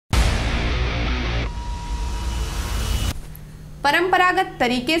परंपरागत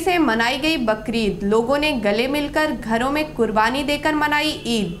तरीके से मनाई गई बकरीद, लोगों ने गले मिलकर घरों में कुर्बानी देकर मनाई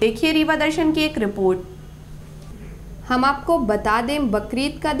ईद। देखिए रीवा दर्शन की एक रिपोर्ट। हम आपको बता दें,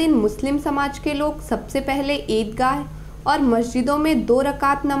 बकरीद का दिन मुस्लिम समाज के लोग सबसे पहले ईदगाह और मस्जिदों में 2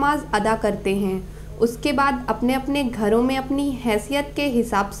 रकात नमाज अदा करते हैं। उसके बाद अपने अपने घरों में अपनी हैसियत के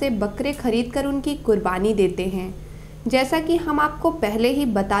हिसाब से बकरे खरीद कर उनकी कुर्बानी देते हैं। जैसा कि हम आपको पहले ही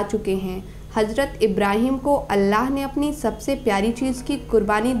बता चुके हैं, हज़रत इब्राहिम को अल्लाह ने अपनी सबसे प्यारी चीज़ की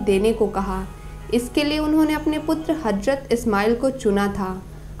कुर्बानी देने को कहा। इसके लिए उन्होंने अपने पुत्र हज़रत इस्माइल को चुना था।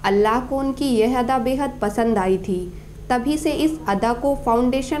 अल्लाह को उनकी यह अदा बेहद पसंद आई थी। तभी से इस अदा को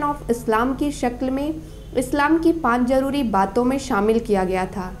फाउंडेशन ऑफ इस्लाम की शक्ल में इस्लाम की 5 ज़रूरी बातों में शामिल किया गया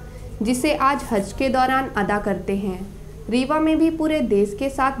था, जिसे आज हज के दौरान अदा करते हैं। रीवा में भी पूरे देश के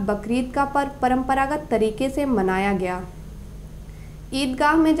साथ बकरीद का पर्व परंपरागत तरीके से मनाया गया।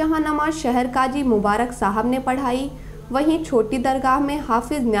 ईदगाह में जहां नमाज शहर काजी मुबारक साहब ने पढ़ाई, वहीं छोटी दरगाह में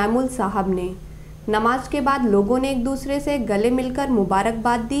हाफिज न्यामुल साहब ने। नमाज के बाद लोगों ने एक दूसरे से गले मिलकर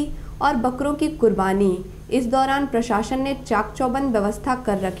मुबारकबाद दी और बकरों की कुर्बानी। इस दौरान प्रशासन ने चाक चौबंद व्यवस्था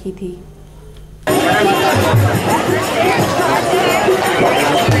कर रखी थी।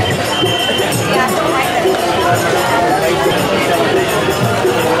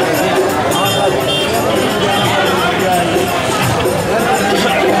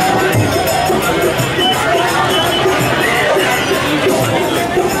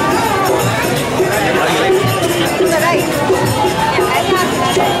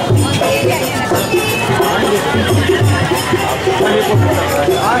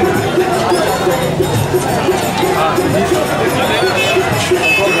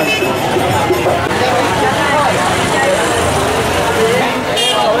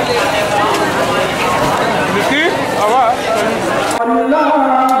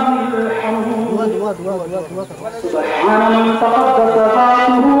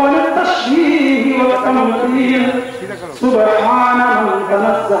 सुभान मन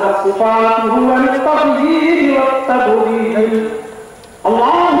तनज़्ज़ह सिफ़ातुहु अन तग़यीर व